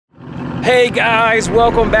Hey guys,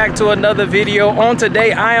 welcome back to another video. On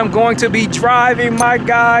today, I am going to be driving my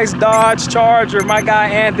guy's Dodge Charger, my guy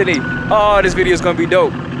Anthony. Oh, this video is gonna be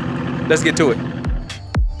dope. Let's get to it.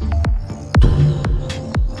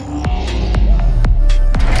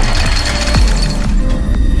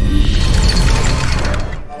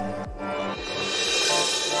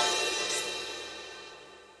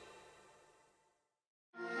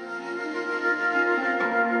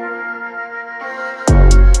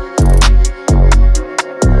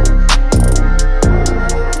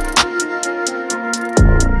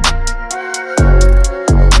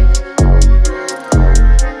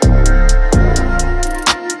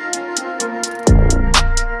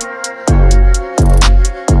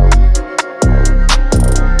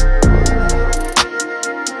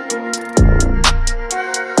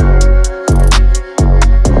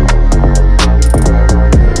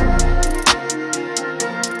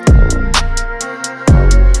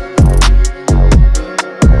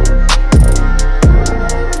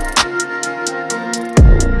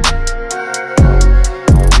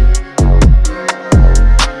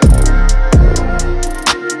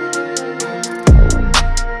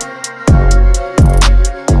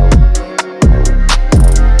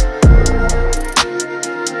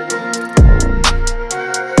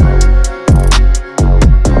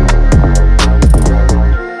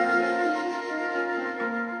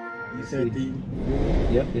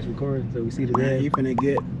 Yep, it's recording, so we see the day. You finna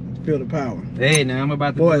feel the power. Hey, now I'm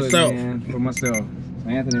about to do it, man, for myself. So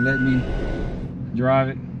Anthony let me drive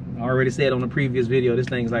it. I already said on the previous video, this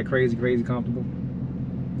thing's like crazy comfortable.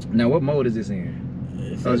 Now, what mode is this in?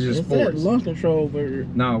 It's just sports. Launch control, but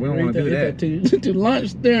no, we don't want to do that. To launch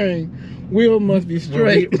steering, wheel must be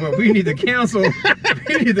straight. Well, we need to cancel.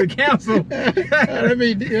 We need to cancel. let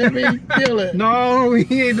me kill it. No,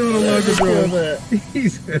 he ain't doing the launch control. He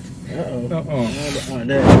said, it's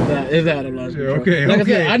out of launch control. Okay, like I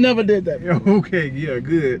said, I never did that before. Okay, yeah,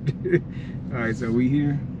 good. All right, so we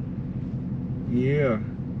here. Yeah.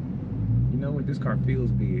 You know what? This car feels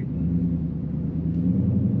big.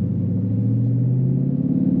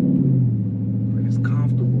 But it's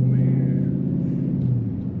comfortable, man.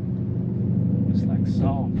 It's like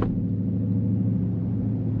soft.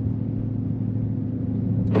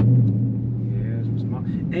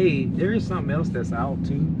 Hey, there is something else that's out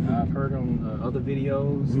too. I've heard on other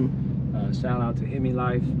videos. Shout out to Hemi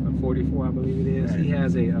Life 44, I believe it is. Right. He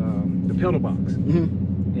has a the pedal box,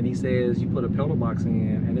 and he says you put a pedal box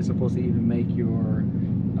in, and it's supposed to even make your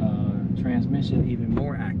transmission even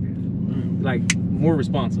more active, like more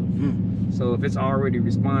responsive. So if it's already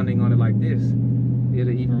responding on it like this, it'll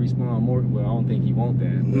even respond more. Well, I don't think you want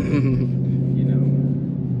that, but, you know.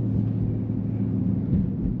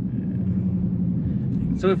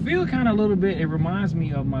 So it feels kind of a little bit, it reminds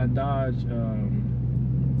me of my Dodge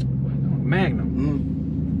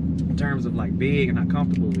Magnum in terms of like big and how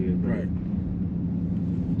comfortable it is. Right.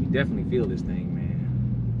 You definitely feel this thing, man.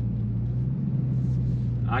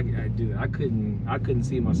 I couldn't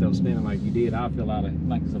see myself spinning like you did. I feel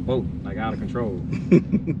like it's a boat, like out of control.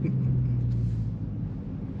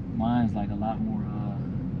 Mine's like a lot more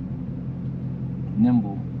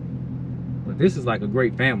nimble. But this is like a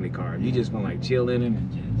great family car. You just gonna like chill in it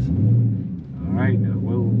and just. All right, now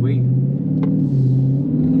wait.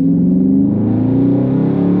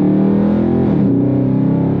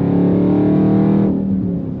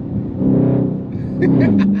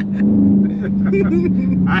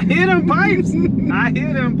 I hear them pipes. I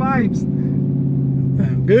hear them pipes.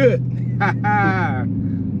 Good.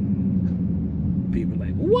 People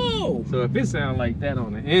like, whoa. So if it sounds like that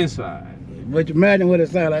on the inside. But imagine what it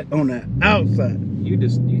sounds like on the outside. You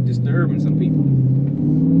disturbing some people.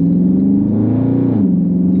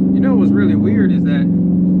 You know what's really weird is that,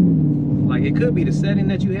 like, it could be the setting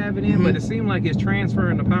that you have it in, but it seemed like it's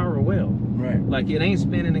transferring the power well. Right. Like it ain't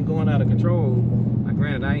spinning and going out of control. Like,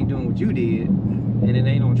 granted, I ain't doing what you did, and it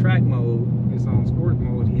ain't on track mode. It's on sport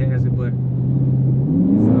mode. He has it, but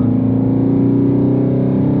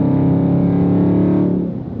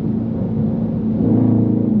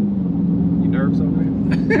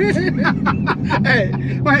hey,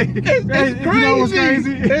 wait, it's crazy. You know what's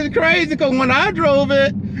crazy? It's crazy because when I drove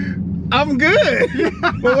it, I'm good.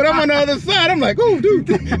 But when I'm on the other side, I'm like, oh, dude.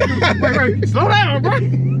 wait, slow down, bro.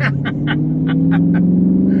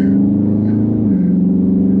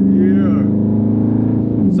 Yeah.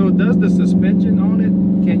 So does the suspension on it,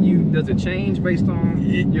 does it change based on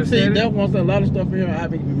your setting? That wants a lot of stuff here I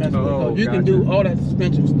haven't even messed with. You can do all that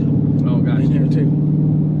suspension stuff. Oh, gotcha. In here too.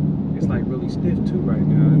 It's like really stiff too right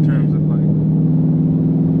now in terms of like,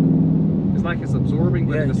 It's like it's absorbing,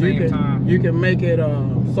 but at the same time, you can make it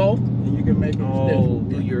soft, and you can make it stiff.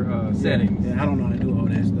 Do your settings. Yeah, I don't know how to do all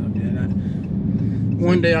that stuff yet.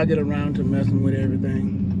 One day I'll get around to messing with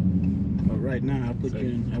everything. But right now, I put you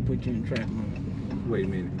in track mode. Wait a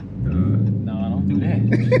minute. No, I don't do that.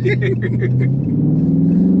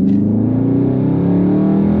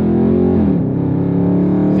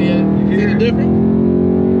 See the difference?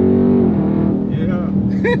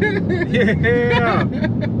 Yeah.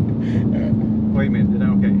 Wait a minute.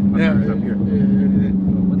 Okay. Yeah, it's up here.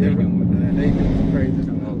 What they doing? They doing some crazy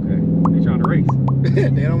stuff. Okay. They trying to race.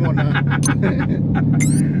 They don't want none.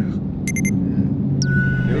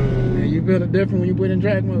 Yeah, you feel it different when you put in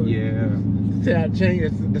track mode. Yeah. See how it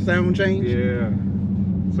changes? The sound change. Yeah.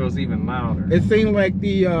 So it's even louder. It seems like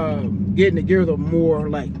the getting the gears are more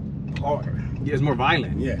like harder. Yeah, it's more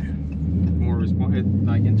violent. Yeah. More responsive.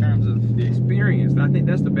 Like in terms of the experience, I think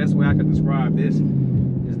that's the best way I could describe this.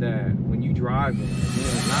 Is that when you drive it,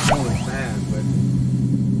 it's not going fast, but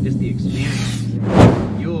it's the experience.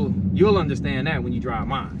 You'll understand that when you drive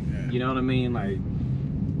mine. Yeah. You know what I mean? Like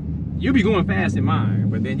you'll be going fast in mine,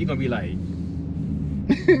 but then you're gonna be like,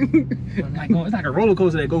 it's like a roller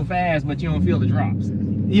coaster that go fast, but you don't feel the drops.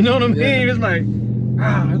 You know what I mean? Yeah. It's like,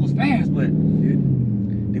 it was fast, but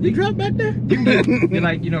did we drop back there?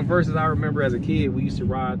 Like, you know, versus I remember as a kid, we used to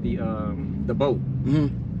ride the boat.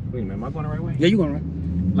 Mm-hmm. Wait a minute, am I going the right way? Yeah, you going right.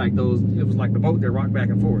 Like those, it was like the boat that rocked back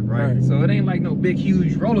and forth, right? So it ain't like no big,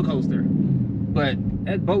 huge roller coaster, but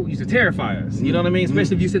that boat used to terrify us. You know what I mean?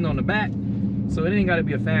 Especially if you're sitting on the back. So it ain't got to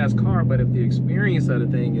be a fast car, but if the experience of the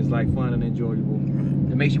thing is like fun and enjoyable,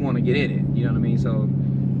 it makes you want to get in it. You know what I mean? So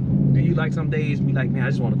do you like some days be like, man, I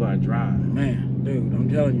just want to go out and drive? Man, dude, I'm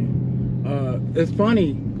telling you. It's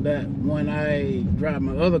funny that when I drive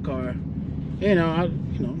my other car,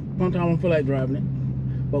 sometimes I don't feel like driving it.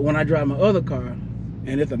 But when I drive my other car,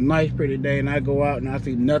 and it's a nice, pretty day, and I go out and I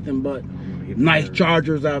see nothing but nice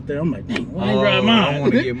Chargers out there, I'm like, dang, why I ain't drive mine? I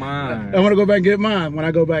want to get mine. I want to go back and get mine. When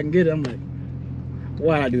I go back and get it, I'm like,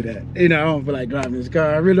 why I do that? I don't feel like driving this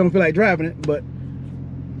car. I really don't feel like driving it, but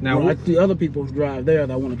now when I see other people drive theirs,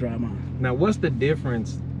 I want to drive mine. Now, what's the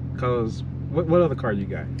difference? Because what other car you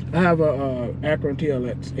got? I have a Acura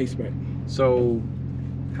TLX A-Spec. So,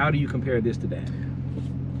 how do you compare this to that?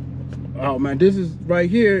 Oh man, this is right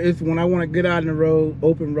here. It's when I want to get out in the road,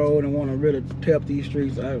 open road, and want to really tear up these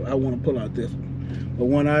streets. I want to pull out this one. But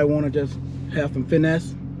when I want to just have some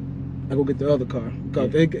finesse, I go get the other car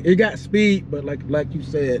because it got speed. But like you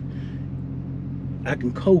said, I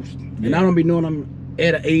can coast, and I don't be knowing I'm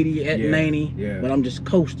at an 80, at 90, but I'm just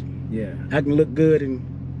coasting. Yeah, I can look good and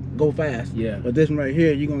go fast. Yeah, but this one right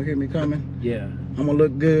here, you're gonna hear me coming. Yeah, I'm gonna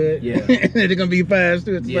look good. Yeah, and it's gonna be fast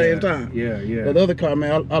too at the same time. Yeah, yeah. But the other car,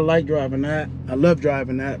 man, I like driving that. I love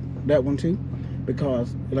driving that one too,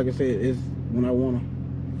 because like I said, it's when I wanna,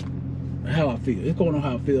 how I feel. It's going on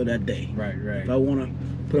how I feel that day. Right, right. If I wanna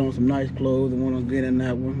put on some nice clothes and wanna get in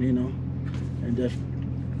that one, and just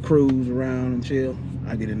cruise around and chill,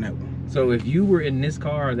 I get in that one. So if you were in this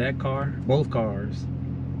car or that car, both cars,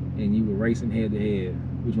 and you were racing head to head,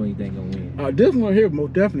 which one you think gonna win? This one here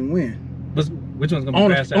most definitely win. But which one's gonna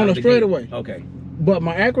be faster on the straightaway? Okay. But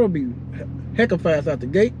my Acura will be hecka fast out the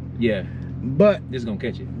gate. Yeah. But this is gonna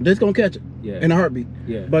catch it. This gonna catch it. Yeah. In a heartbeat.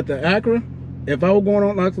 Yeah. But the Acura, if I was going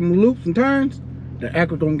on like some loops and turns, the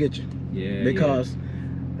Acura gonna get you. Yeah. Because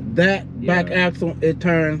that back axle, it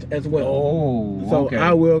turns as well. Oh. So okay.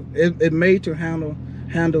 I will. It made to handle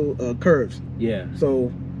curves. Yeah.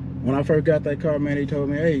 So when I first got that car, man, he told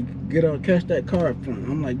me, hey, catch that car up front.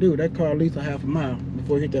 I'm like, dude, that car at least a half a mile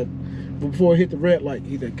before it hit the red light.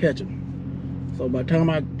 He said, catch him. So by the time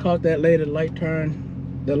I caught that lady, the light turned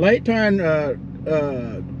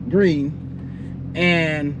green,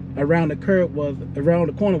 and around the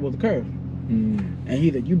corner was a curve. And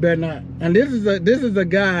he said, you better not. And this is a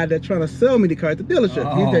guy that's trying to sell me the car at the dealership.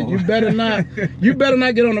 Oh. He said, you better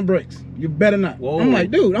not get on the brakes. You better not. Whoa. I'm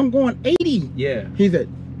like, dude, I'm going 80. Yeah. He said,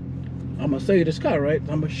 I'm gonna sell you this car, right?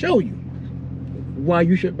 I'm gonna show you why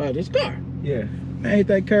you should buy this car. Yeah. Man, ain't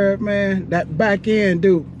that curve, man? That back end,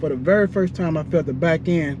 dude, for the very first time I felt the back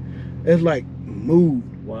end, it's like moved.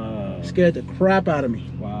 Wow. Scared the crap out of me.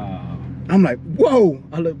 Wow. I'm like, whoa.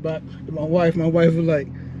 I look back to my wife. My wife was like,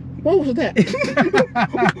 what was that?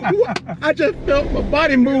 I just felt my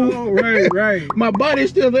body move. Oh, right. My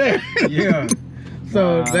body's still there. Yeah.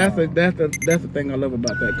 So wow. that's the thing I love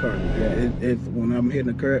about that car. Yeah. It's when I'm hitting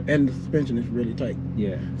the curve, and the suspension is really tight.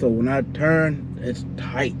 Yeah. So when I turn, it's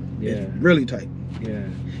tight. Yeah. It's really tight. Yeah.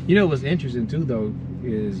 You know what's interesting too, though,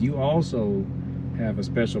 is you also have a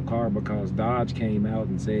special car because Dodge came out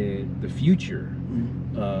and said the future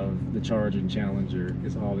of the Charger and Challenger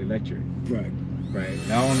is all electric. Right. Right.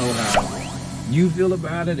 And I don't know how you feel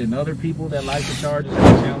about it, and other people that like the Chargers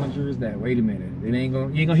and the Challengers. That wait a minute, you ain't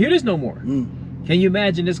gonna hear this no more. Can you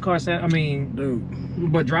imagine this car sound? I mean,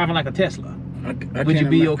 dude, but driving like a Tesla. I Would you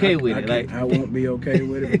be okay with it? Like, I won't be okay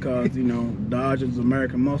with it because you know Dodge is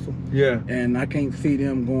American muscle. Yeah. And I can't see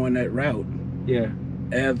them going that route. Yeah.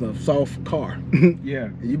 As a soft car. Yeah.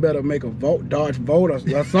 You better make a Dodge Vote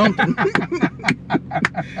or something.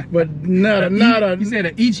 But not a. You said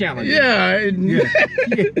an E-Challenger. Yeah.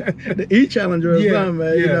 The E-Challenger or something,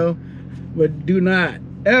 man. You know. But do not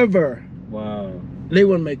ever. Wow. They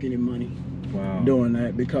wouldn't make any money. Wow. Doing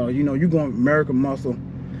that because you know you're going American muscle,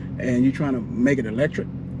 and you're trying to make it electric.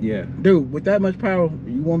 Yeah. Dude, with that much power,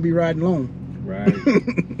 you won't be riding long. Right.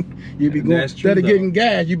 You'd be going, instead of getting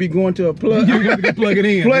gas, you'd be going to a plug. You have to plug it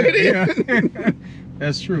in. Plug it in. Yeah.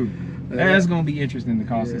 That's true. That's gonna be interesting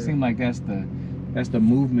because it seems like that's the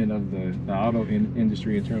movement of the auto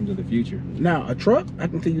industry in terms of the future. Now a truck, I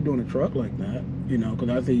can see you doing a truck like that, you know, because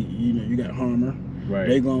I see you got Hummer. Right.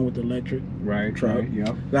 They going with the electric. Right. Truck. Right,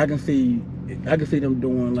 yep. So I can see them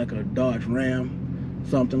doing like a Dodge Ram.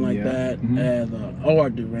 Something like that, as or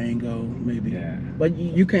Durango maybe. Yeah. But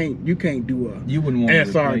you can't do a you wouldn't want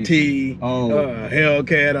SRT,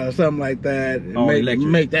 Hellcat or something like that.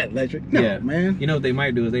 Make that electric. No, man. You know what they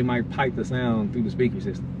might do is they might pipe the sound through the speaker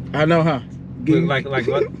system. I know, huh? Like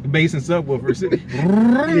bass and subwoofers.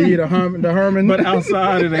 Yeah, the Herman. But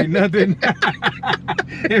outside it ain't nothing.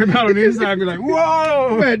 Everybody on the inside be like,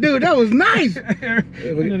 whoa, man, dude, that was nice. And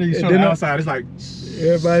then you show the outside, it's like.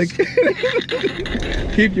 Everybody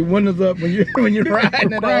keep your windows up when you're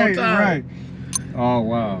riding at all times. Right. Oh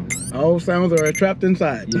wow. All sounds are trapped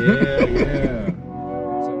inside. Yeah.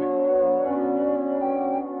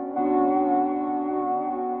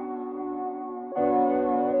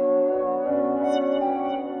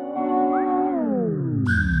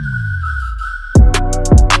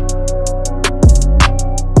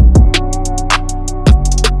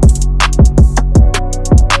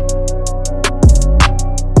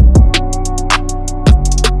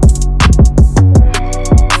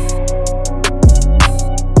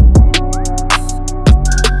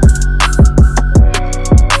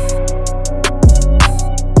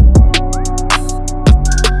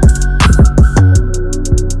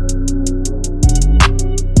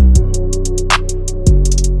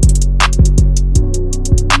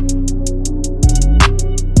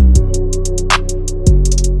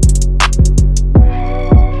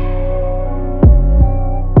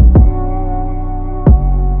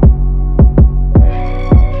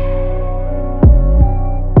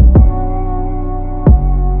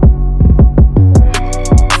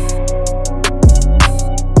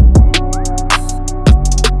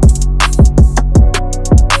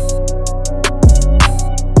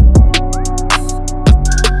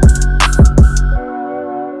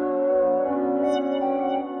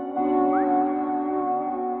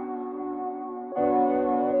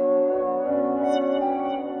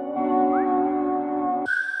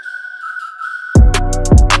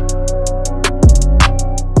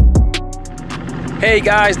 Hey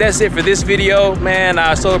guys, that's it for this video. Man,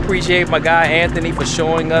 I so appreciate my guy Anthony for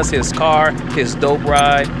showing us his car, his dope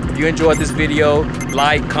ride. If you enjoyed this video,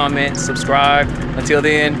 like, comment, subscribe. Until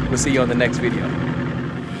then, we'll see you on the next video.